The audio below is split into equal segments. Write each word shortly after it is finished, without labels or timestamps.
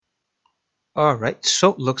All right,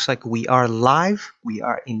 so looks like we are live. We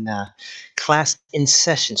are in class in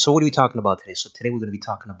session. So what are we talking about today? So today we're going to be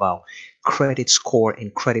talking about credit score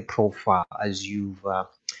and credit profile. As you've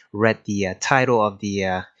read the title of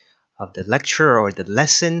the lecture or the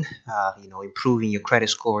lesson, improving your credit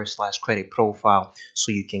score slash credit profile,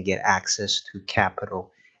 so you can get access to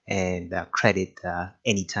capital and credit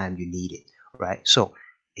anytime you need it. Right. So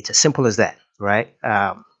it's as simple as that. Right.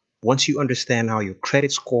 Once you understand how your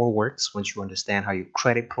credit score works, once you understand how your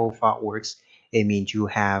credit profile works, it means you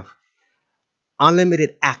have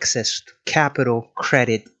unlimited access to capital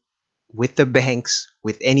credit with the banks,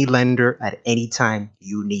 with any lender at any time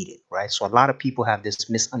you need it, right? So a lot of people have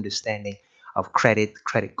this misunderstanding of credit,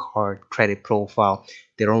 credit card, credit profile.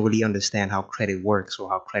 They don't really understand how credit works or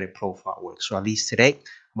how credit profile works. So at least today,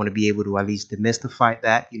 I'm going to be able to at least demystify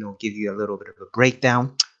that, give you a little bit of a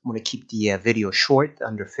breakdown. I'm going to keep the video short,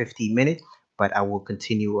 under 15 minutes, but I will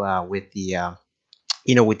continue with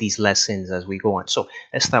with these lessons as we go on. So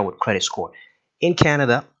let's start with credit score. In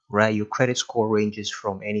Canada, right, your credit score ranges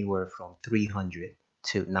from anywhere from 300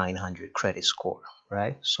 to 900 credit score,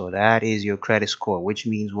 right? So that is your credit score, which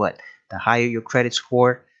means what? The higher your credit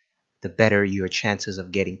score, the better your chances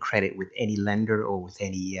of getting credit with any lender or with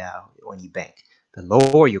any bank. The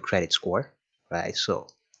lower your credit score, right? So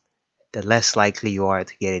the less likely you are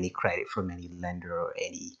to get any credit from any lender or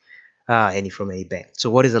any from any bank. So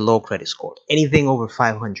what is a low credit score? Anything over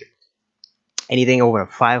 500. Anything over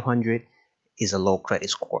 500 is a low credit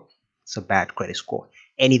score. It's a bad credit score.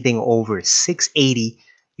 Anything over 680,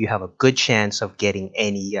 you have a good chance of getting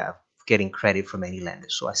credit from any lender.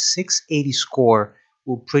 So a 680 score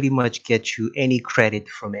will pretty much get you any credit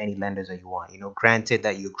from any lenders that you want. Granted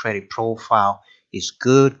that your credit profile is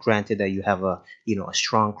good, granted that you have a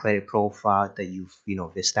strong credit profile, that you've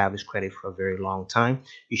established credit for a very long time,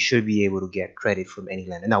 you should be able to get credit from any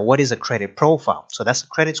lender. Now, what is a credit profile? So that's a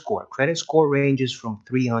credit score. Credit score ranges from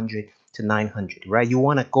 300 to 900, right? You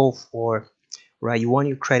want to go for, right? You want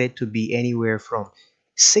your credit to be anywhere from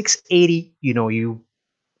 680.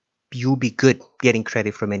 You'll be good getting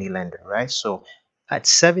credit from any lender, right? So at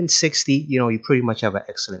 760, you pretty much have an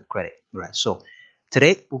excellent credit, right? So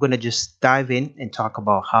today we're going to just dive in and talk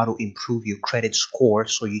about how to improve your credit score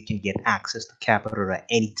so you can get access to capital at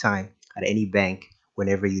any time at any bank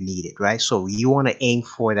whenever you need it, right? So you want to aim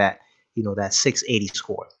for that 680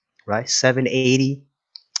 score, right? 780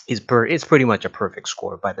 it's pretty much a perfect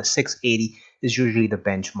score, but the 680 is usually the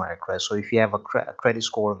benchmark, right? So if you have a credit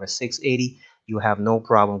score of a 680, you have no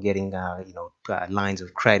problem getting lines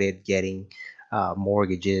of credit, getting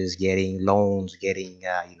mortgages, getting loans, getting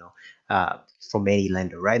from any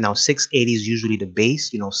lender, right? Now 680 is usually the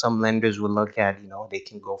base. Some lenders will look at, they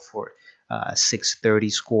can go for a 630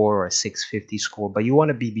 score or a 650 score, but you want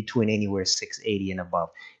to be between anywhere 680 and above.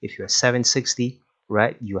 If you're 760,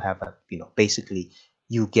 right, you have basically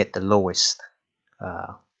you get the lowest,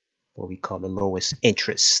 uh, what we call the lowest how do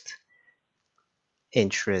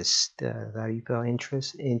you spell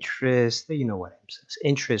interest, you know what I'm saying,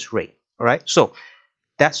 interest rate. All right, so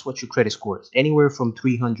that's what your credit score is, anywhere from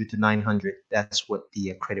 300 to 900. That's what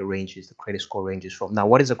the credit range is, the credit score ranges from. Now,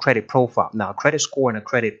 what is a credit profile? Now, a credit score and a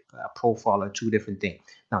credit profile are two different things.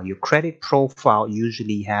 Now, your credit profile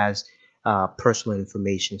usually has personal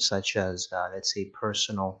information, such as let's say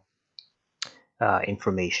personal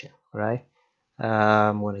information, right?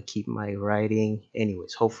 I'm going to keep my writing.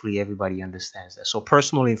 Anyways, hopefully everybody understands that. So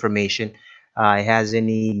personal information, it has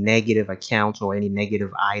any negative accounts or any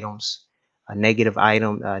negative items. A negative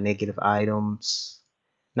items.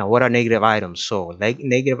 Now, what are negative items? So, like,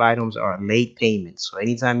 negative items are late payments. So,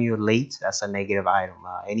 anytime you're late, that's a negative item.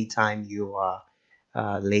 Anytime you are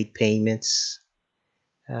late payments.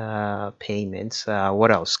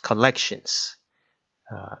 What else? Collections,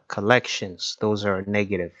 those are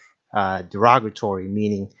negative. Derogatory,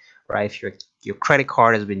 meaning, right, if your credit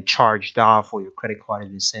card has been charged off or your credit card has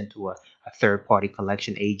been sent to a third party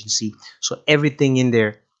collection agency. So everything in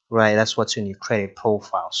there, right, that's what's in your credit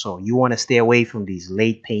profile. So you want to stay away from these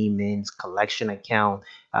late payments, collection account,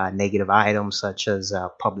 negative items such as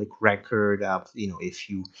public record. If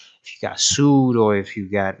you got sued, or if you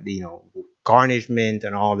got garnishment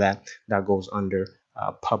and all that, that goes under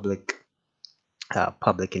public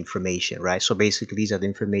information, right? So basically, these are the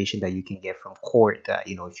information that you can get from court. If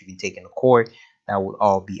you've been taken to court, that would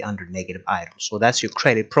all be under negative items. So that's your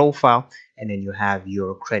credit profile, and then you have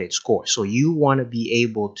your credit score. So you want to be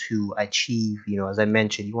able to achieve, as I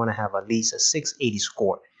mentioned, you want to have at least a 680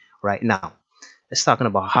 score. Right now, let's talking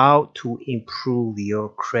about how to improve your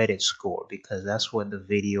credit score, because that's what the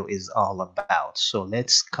video is all about. So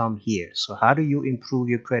let's come here. So how do you improve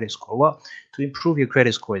your credit score? Well, to improve your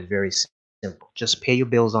credit score is very simple. simple. Just pay your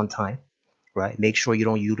bills on time, right? Make sure you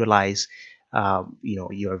don't utilize,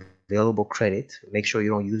 your available credit. Make sure you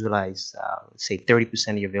don't utilize, say, 30%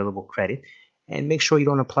 of your available credit, and make sure you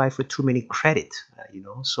don't apply for too many credit.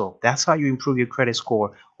 So that's how you improve your credit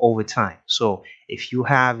score over time. So if you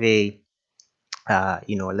have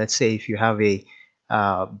let's say if you have a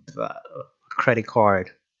uh, credit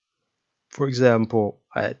card, for example,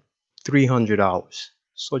 at $300.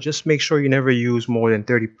 So just make sure you never use more than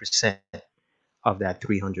 30% of that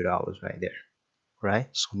 $300 right there, right?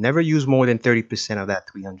 So never use more than 30% of that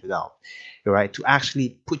 $300, right? To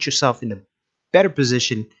actually put yourself in a better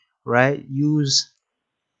position, right?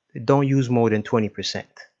 Don't use more than 20%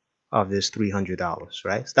 of this $300,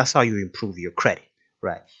 right? So that's how you improve your credit,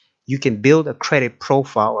 right? You can build a credit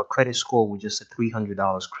profile or credit score with just a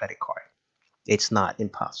 $300 credit card. It's not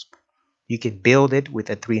impossible. You can build it with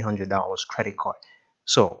a $300 credit card.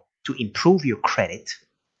 So to improve your credit,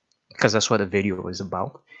 because that's what the video is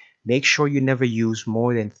about, make sure you never use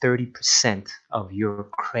more than 30% of your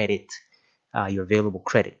credit, your available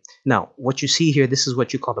credit. Now, what you see here, this is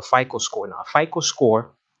what you call the FICO score. Now, FICO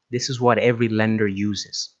score, this is what every lender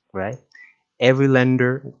uses, right? Every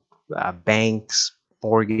lender, banks,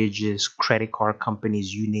 mortgages, credit card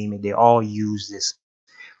companies, you name it, they all use this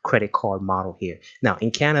credit card model here. Now, in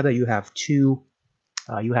Canada, you have two,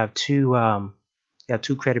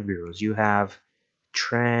 credit bureaus. You have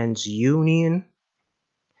TransUnion,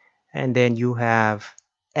 and then you have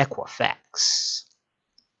Equifax,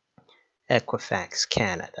 Equifax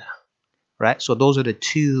Canada, right? So those are the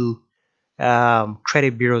two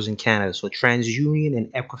credit bureaus in Canada. So TransUnion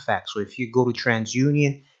and Equifax. So if you go to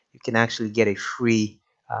TransUnion, you can actually get a free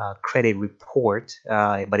credit report,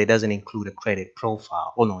 but it doesn't include a credit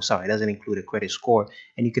profile. Oh no, sorry, it doesn't include a credit score.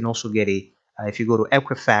 And you can also get if you go to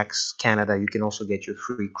Equifax Canada, you can also get your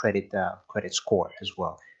free credit score as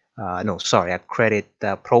well. No, sorry, a credit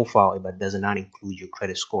profile, but does not include your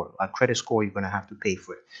credit score. A credit score, you're going to have to pay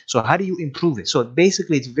for it. So how do you improve it? So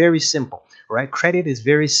basically, it's very simple, right? Credit is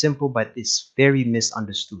very simple, but it's very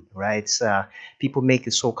misunderstood, right? People make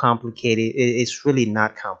it so complicated. It's really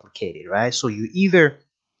not complicated, right? So you either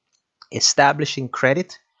establishing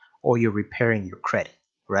credit or you're repairing your credit,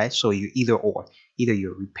 right? So you either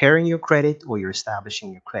you're repairing your credit or you're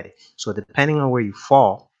establishing your credit. So depending on where you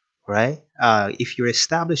fall, right? If you're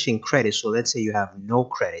establishing credit, so let's say you have no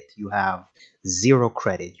credit, you have zero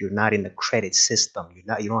credit, you're not in the credit system, you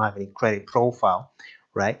don't have any credit profile,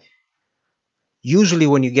 right? Usually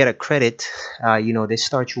when you get a credit, they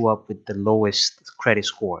start you up with the lowest credit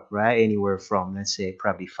score, right? Anywhere from, let's say,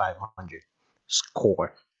 probably 500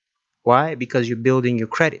 score. Why? Because you're building your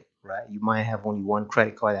credit, right? You might have only one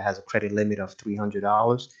credit card that has a credit limit of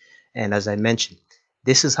 $300. And as I mentioned,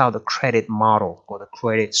 this is how the credit model or the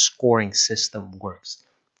credit scoring system works.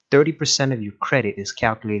 30% of your credit is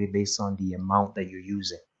calculated based on the amount that you're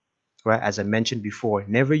using, right? As I mentioned before,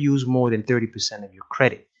 never use more than 30% of your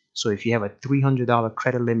credit. So if you have a $300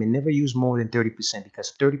 credit limit, never use more than 30%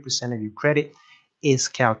 because 30% of your credit is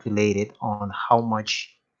calculated on how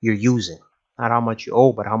much you're using. Not how much you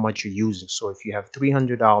owe, but how much you're using. So if you have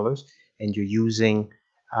 $300 and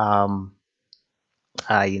um,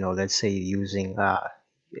 let's say you're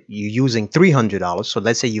using $300. So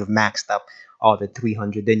let's say you've maxed up all the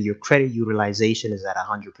 300, then your credit utilization is at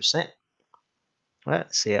 100%.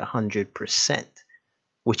 Let's say 100%,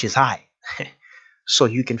 which is high. So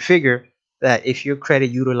you can figure that if your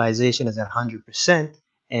credit utilization is at 100%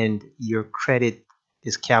 and your credit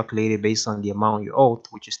is calculated based on the amount you owe,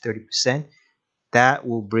 which is 30%, that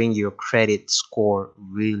will bring your credit score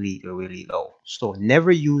really, really low. So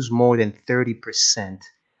never use more than 30%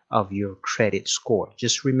 of your credit score.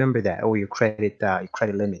 Just remember that, or your credit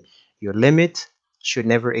limit. Your limit should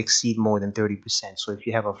never exceed more than 30%. So if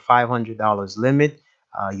you have a $500 limit,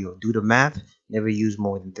 you'll do the math. Never use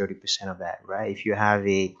more than 30% of that, right? If you have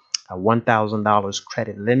a $1,000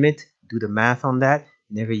 credit limit, do the math on that.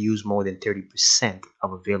 Never use more than 30%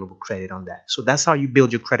 of available credit on that. So that's how you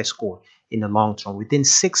build your credit score in the long term. Within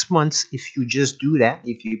 6 months, if you just do that,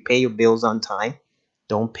 if you pay your bills on time,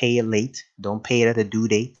 don't pay it late, don't pay it at the due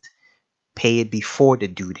date, pay it before the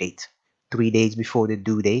due date, 3 days before the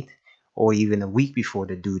due date, or even a week before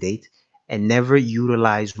the due date, and never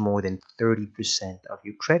utilize more than 30% of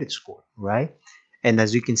your credit score, right? And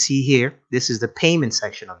as you can see here, this is the payment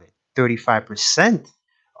section of it. 35%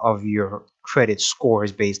 of your credit score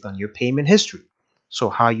is based on your payment history. So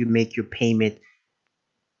how you make your payment,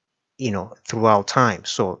 throughout time.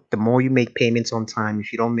 So the more you make payments on time,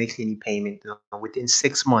 if you don't make any payment within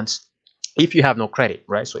 6 months, if you have no credit,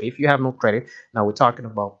 right? So if you have no credit, now we're talking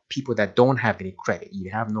about people that don't have any credit. You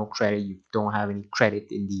have no credit, you don't have any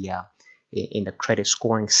credit in the credit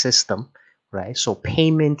scoring system, right? So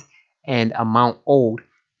payment and amount owed,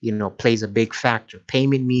 plays a big factor.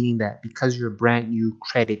 Payment meaning that because you're a brand new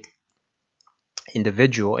credit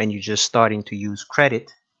individual and you're just starting to use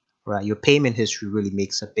credit, right? Your payment history really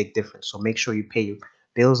makes a big difference. So make sure you pay your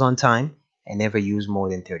bills on time and never use more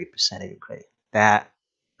than 30% of your credit. That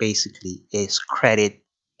basically is credit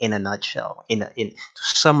in a nutshell. To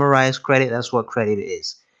summarize credit, that's what credit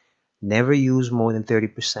is. Never use more than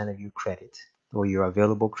 30% of your credit or your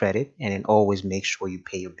available credit, and then always make sure you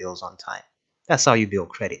pay your bills on time. That's how you build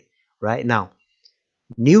credit, right? Now,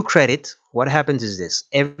 new credit, what happens is this.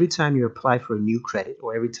 Every time you apply for a new credit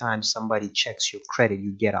or every time somebody checks your credit,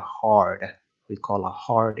 you get we call a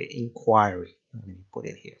hard inquiry. Let me put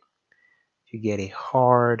it here. You get a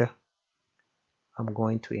hard, I'm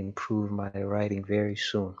going to improve my writing very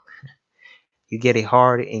soon. You get a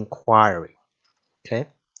hard inquiry. Okay.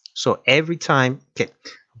 So every time, okay,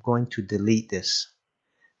 I'm going to delete this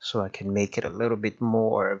so I can make it a little bit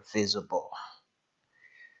more visible.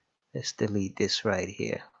 Let's delete this right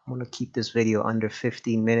here. I'm going to keep this video under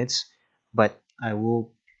 15 minutes, but I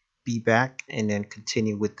will be back and then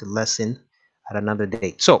continue with the lesson at another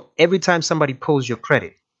date. So every time somebody pulls your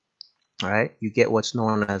credit, all right, you get what's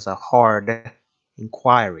known as a hard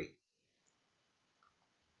inquiry.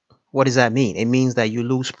 What does that mean? It means that you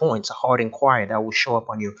lose points, a hard inquiry that will show up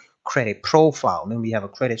on your credit profile. Remember, you have a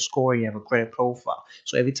credit score, you have a credit profile.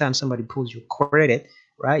 So every time somebody pulls your credit,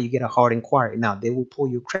 right, you get a hard inquiry. Now, they will pull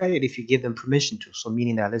your credit if you give them permission to. So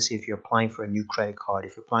meaning that, let's say if you're applying for a new credit card,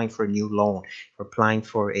 if you're applying for a new loan, if you're applying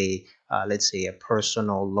for let's say a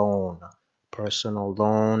personal loan,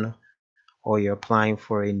 or you're applying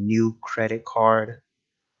for a new credit card,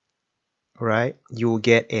 right, you will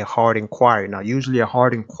get a hard inquiry. Now, usually a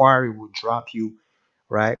hard inquiry will drop you,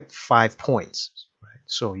 right, 5 points. Right?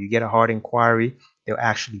 So you get a hard inquiry, they'll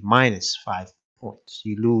actually minus 5 points.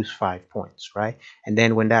 You lose 5 points, right? And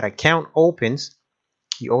then when that account opens,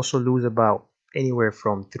 you also lose about anywhere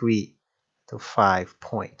from 3 to 5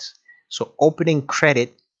 points. So opening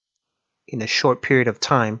credit in a short period of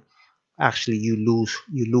time, actually you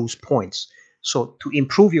lose points. So to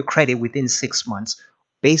improve your credit within 6 months,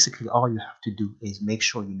 basically all you have to do is make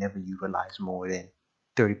sure you never utilize more than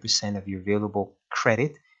 30% of your available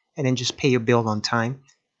credit, and then just pay your bill on time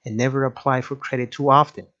and never apply for credit too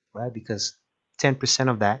often, right? Because 10%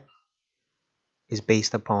 of that is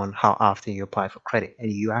based upon how often you apply for credit,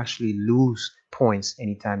 and you actually lose points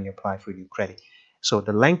anytime you apply for new credit. So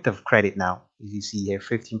the length of credit now, as you see here,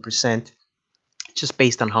 15%, just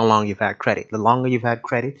based on how long you've had credit. The longer you've had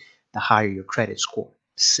credit, the higher your credit score.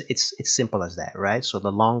 It's simple as that, right? So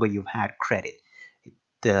the longer you've had credit,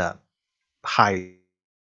 the higher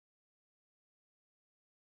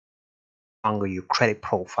longer your credit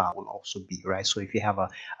profile will also be, right? So if you have a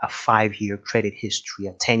 5-year credit history,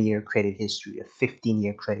 a 10-year credit history, a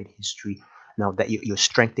 15-year credit history, now that you're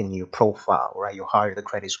strengthening your profile, right? Your higher the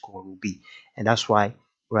credit score will be. And that's why,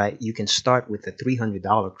 right, you can start with a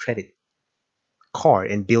 $300 credit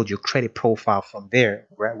card and build your credit profile from there,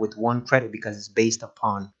 right? With one credit, because it's based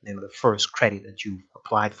upon the first credit that you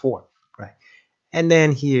applied for, right? And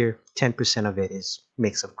then here, 10% of it is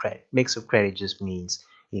mix of credit. Mix of credit just means,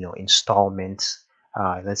 installments.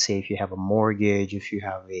 Let's say if you have a mortgage, if you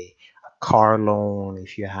have a car loan,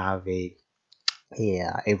 if you have a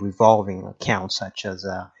revolving account such as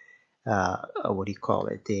what do you call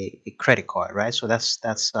it, a credit card, right? So that's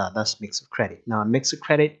mix of credit. Now, mix of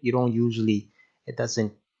credit, it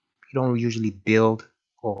doesn't you don't usually build,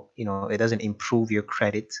 or it doesn't improve your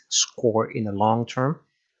credit score in the long term,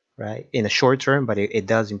 right? In the short term, but it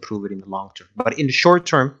does improve it in the long term. But in the short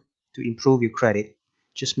term, to improve your credit,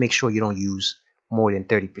 just make sure you don't use more than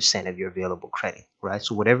 30% of your available credit, right?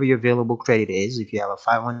 So whatever your available credit is, if you have a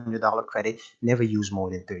 $500 credit, never use more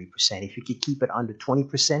than 30%. If you could keep it under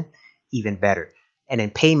 20%, even better. And then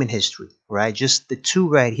payment history, right? Just the two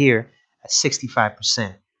right here at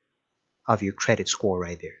 65% of your credit score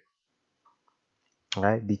right there,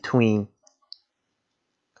 right? Between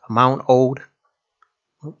amount owed,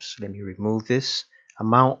 oops, let me remove this,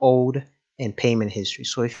 amount owed and payment history.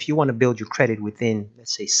 So if you want to build your credit within,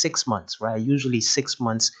 let's say, 6 months, right? Usually 6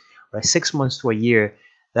 months, right? 6 months to a year,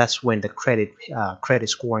 that's when the credit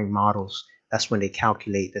scoring models, that's when they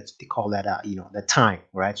calculate that. They call that the time,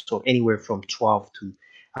 right? So anywhere from 12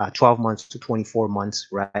 months to 24 months,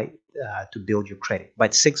 right, to build your credit.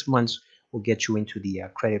 But 6 months will get you into the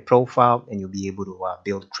credit profile, and you'll be able to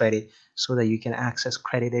build credit so that you can access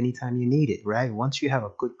credit anytime you need it, right? Once you have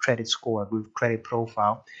a good credit score, a good credit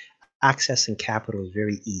profile, accessing capital is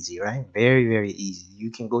very easy, right? Very, very easy. You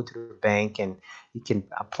can go to the bank and you can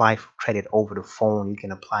apply for credit over the phone. You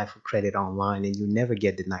can apply for credit online and you never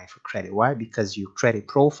get denied for credit. Why? Because your credit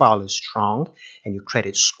profile is strong and your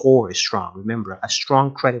credit score is strong. Remember, a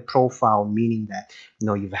strong credit profile meaning that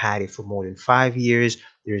you've had it for more than 5 years.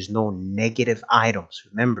 There's no negative items.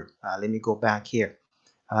 Remember, let me go back here.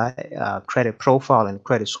 Credit profile and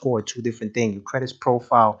credit score are two different things. Your credit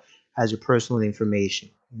profile has your personal information.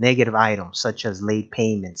 Negative items such as late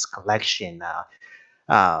payments, collection,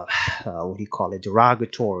 uh, what do you call it,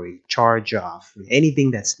 derogatory, charge off,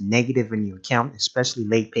 anything that's negative in your account, especially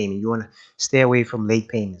late payment. You want to stay away from late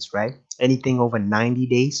payments, right? Anything over 90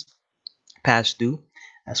 days past due,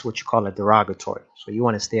 that's what you call a derogatory. So you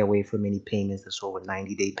want to stay away from any payments that's over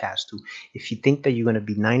 90-day past due. If you think that you're going to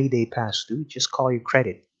be 90-day past due, just call your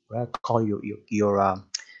credit, right? Call your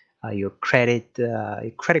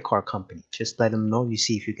credit card company. Just let them know. You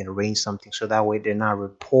see if you can arrange something so that way they're not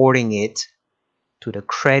reporting it to the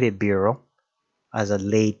credit bureau as a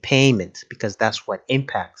late payment, because that's what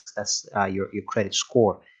impacts. That's your credit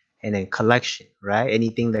score. And then collection, right?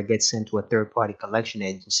 Anything that gets sent to a third party collection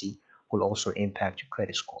agency will also impact your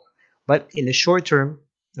credit score. But in the short term,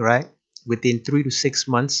 right, within 3 to 6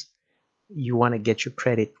 months, you want to get your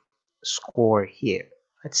credit score here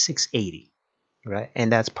at 680, right?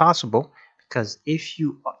 And that's possible because if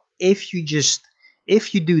you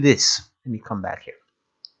do this, let me come back here.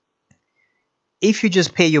 If you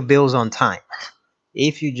just pay your bills on time,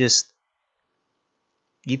 if you just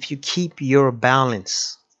if you keep your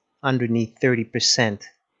balance underneath 30%,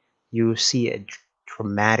 you will see a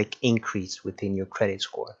dramatic increase within your credit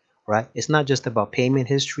score, right? It's not just about payment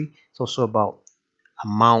history, it's also about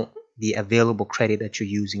amount, the available credit that you're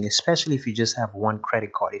using, especially if you just have one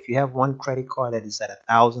credit card. If you have one credit card that is at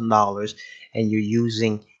 $1,000 and you're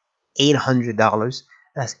using $800,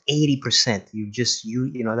 that's 80%.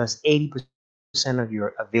 That's 80% of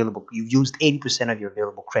your available. You've used 80% of your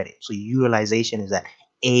available credit. So your utilization is at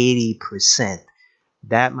 80%.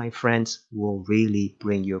 That, my friends, will really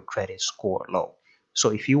bring your credit score low. So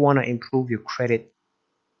if you want to improve your credit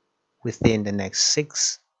within the next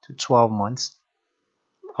 6 to 12 months,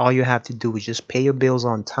 all you have to do is just pay your bills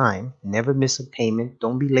on time, never miss a payment,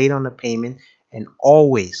 don't be late on the payment, and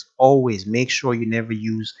always make sure you never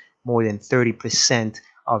use more than 30%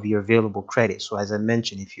 of your available credit. So as I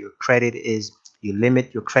mentioned, if your credit limit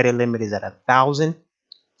is at 1,000,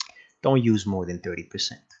 don't use more than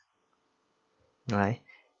 30%. Right?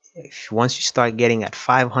 If once you start getting at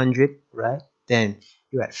 500, right, then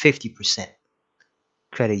you're at 50%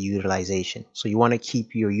 credit utilization. So you want to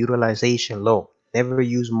keep your utilization low. Never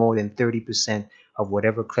use more than 30% of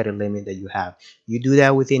whatever credit limit that you have. You do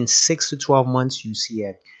that within 6 to 12 months, you see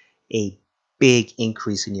a big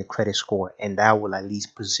increase in your credit score, and that will at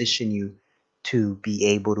least position you to be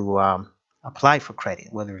able to apply for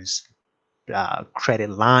credit, whether it's credit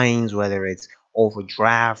lines, whether it's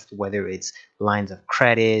overdraft, whether it's lines of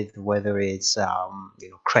credit, whether it's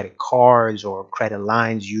credit cards or credit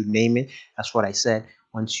lines, you name it. That's what I said.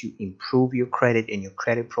 Once you improve your credit and your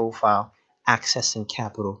credit profile, accessing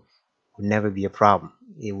capital will never be a problem.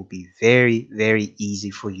 It will be very, very easy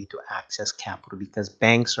for you to access capital because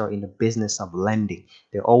banks are in the business of lending.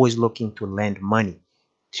 They're always looking to lend money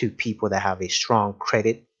to people that have a strong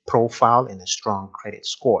credit profile and a strong credit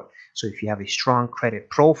score. So if you have a strong credit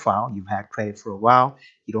profile, you've had credit for a while,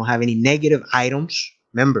 you don't have any negative items.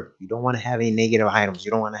 Remember, you don't want to have any negative items.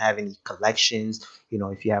 You don't want to have any collections.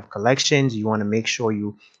 If you have collections, you want to make sure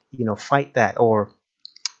you fight that, or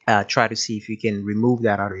try to see if you can remove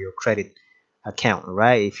that out of your credit account,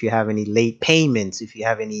 right? If you have any late payments, if you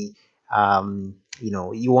have any,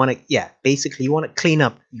 you want to, yeah, basically you want to clean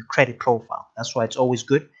up your credit profile. That's why it's always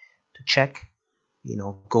good to check,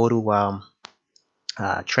 go to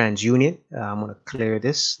TransUnion. I'm going to clear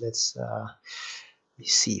this. Let me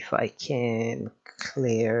see if I can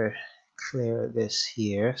clear this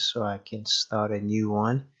here so I can start a new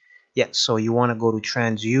one. Yeah, so you want to go to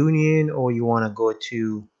TransUnion or you want to go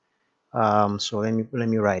to so let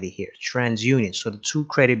me write it here. TransUnion. So the two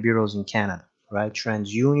credit bureaus in Canada, right?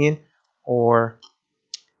 TransUnion or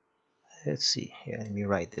let's see here. Let me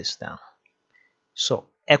write this down. So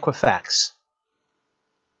Equifax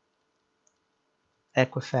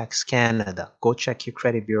Canada. Go check your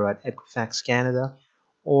credit bureau at Equifax Canada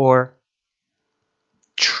or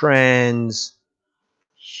TransUnion.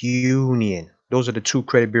 Those are the two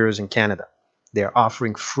credit bureaus in Canada. They're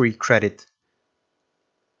offering free credit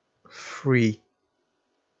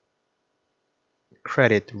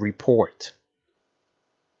report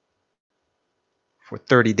for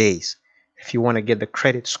 30 days. If you want to get the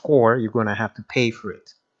credit score, you're going to have to pay for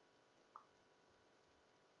it.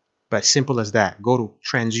 But simple as that. Go to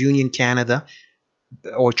TransUnion Canada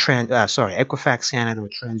or Equifax Canada or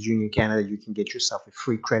TransUnion Canada. You can get yourself a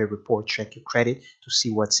free credit report. Check your credit to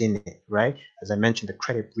see what's in it, right? As I mentioned, the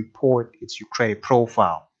credit report, it's your credit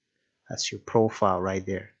profile. That's your profile right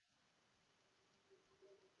there.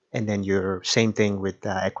 And then your same thing with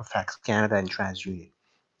Equifax Canada and TransUnion.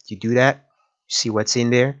 You do that, see what's in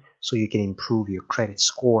there, so you can improve your credit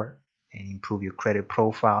score and improve your credit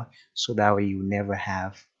profile, so that way you never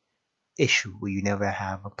have issue where you never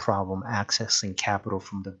have a problem accessing capital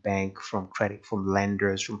from the bank, from credit, from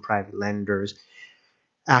lenders, from private lenders.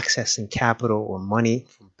 Accessing capital or money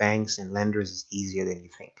from banks and lenders is easier than you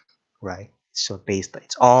think, right? So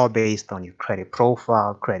it's all based on your credit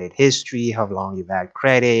profile, credit history, how long you've had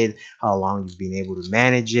credit, how long you've been able to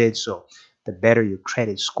manage it. So the better your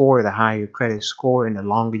credit score, the higher your credit score, and the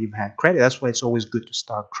longer you've had credit. That's why it's always good to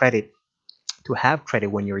start credit, to have credit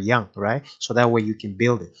when you're young, right? So that way you can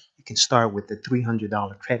build it. You can start with the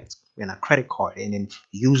 $300 credit in a credit card and then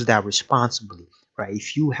use that responsibly, right?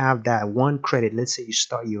 If you have that one credit, let's say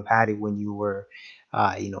you had it when you were,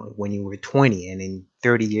 when you were 20, and then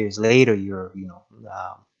 30 years later,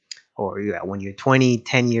 or yeah, when you're 20,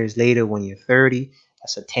 10 years later, when you're 30,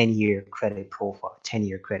 that's a 10-year credit profile,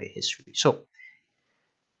 10-year credit history. So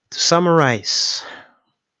to summarize,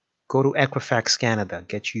 go to Equifax Canada,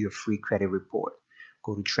 get you your free credit report.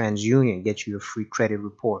 Go to TransUnion, get you your free credit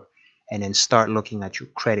report. And then start looking at your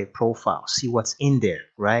credit profile. See what's in there,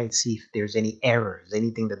 right? See if there's any errors,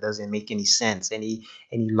 anything that doesn't make any sense, any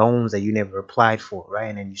loans that you never applied for, right?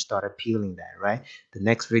 And then you start appealing that, right? The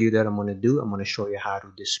next video that I'm going to do, I'm going to show you how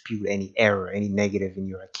to dispute any error, any negative in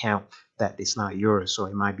your account that is not yours. So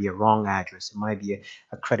it might be a wrong address. It might be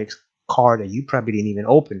a credit card that you probably didn't even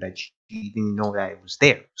open, that you didn't know that it was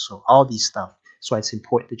there. So all these stuff. So it's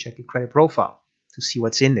important to check your credit profile to see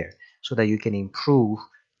what's in there so that you can improve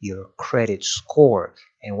your credit score.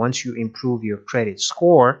 And once you improve your credit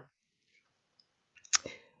score,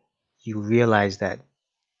 you realize that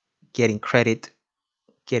getting credit,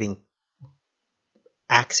 getting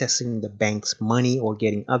accessing the bank's money or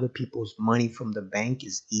getting other people's money from the bank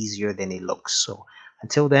is easier than it looks. So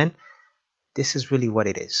until then, this is really what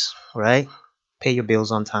it is, right? Pay your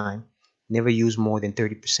bills on time. Never use more than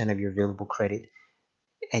 30% of your available credit,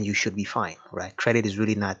 and you should be fine, right? Credit is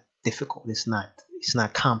really not difficult. It's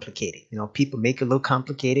not complicated. People make it look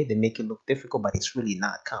complicated, they make it look difficult, but it's really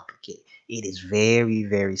not complicated. It is very,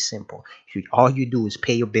 very simple. All you do is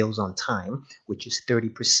pay your bills on time, which is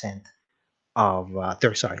 30% of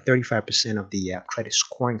 35% of the credit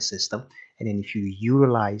scoring system. And then if you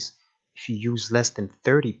use less than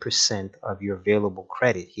 30% of your available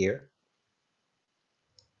credit here,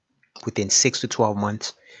 within 6 to 12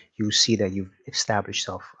 months, you see that you've established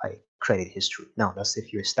yourself a credit history. Now, that's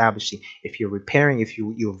if you're establishing. If you're repairing, if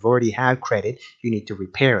you've already had credit, you need to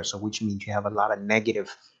repair. So, which means you have a lot of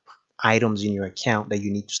negative items in your account that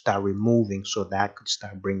you need to start removing, so that could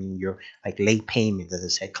start bringing your, like, late payments, as I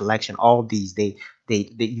said, collection. All these, they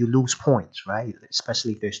you lose points, right?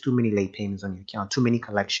 Especially if there's too many late payments on your account, too many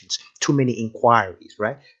collections, too many inquiries,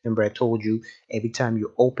 right? Remember I told you, every time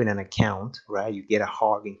you open an account, right, you get a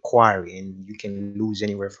hard inquiry, and you can lose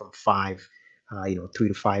anywhere from 3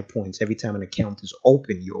 to 5 points every time an account is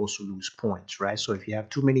open. You also lose points, right? So if you have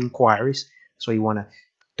too many inquiries, so you want to,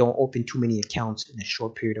 don't open too many accounts in a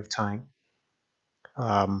short period of time.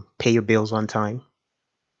 Pay your bills on time,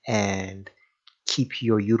 and keep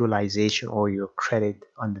your utilization or your credit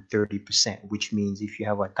under 30%, which means if you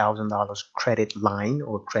have $1,000 credit line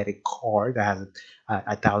or credit card that has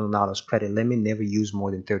 $1,000 credit limit, never use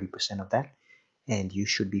more than 30% of that, and you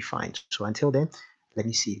should be fine. So until then, let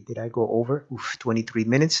me see, did I go over? 23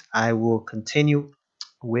 minutes. With I will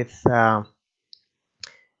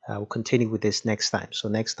continue with this next time. So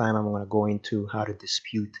next time I'm going to go into how to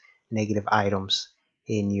dispute negative items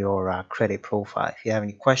in your credit profile. If you have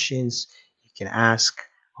any questions, you can ask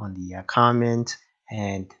on the comment,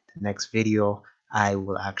 and the next video I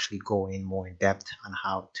will actually go in more in depth on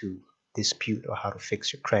how to dispute or how to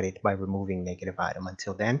fix your credit by removing negative item.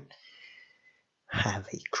 Until then, have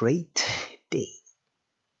a great day.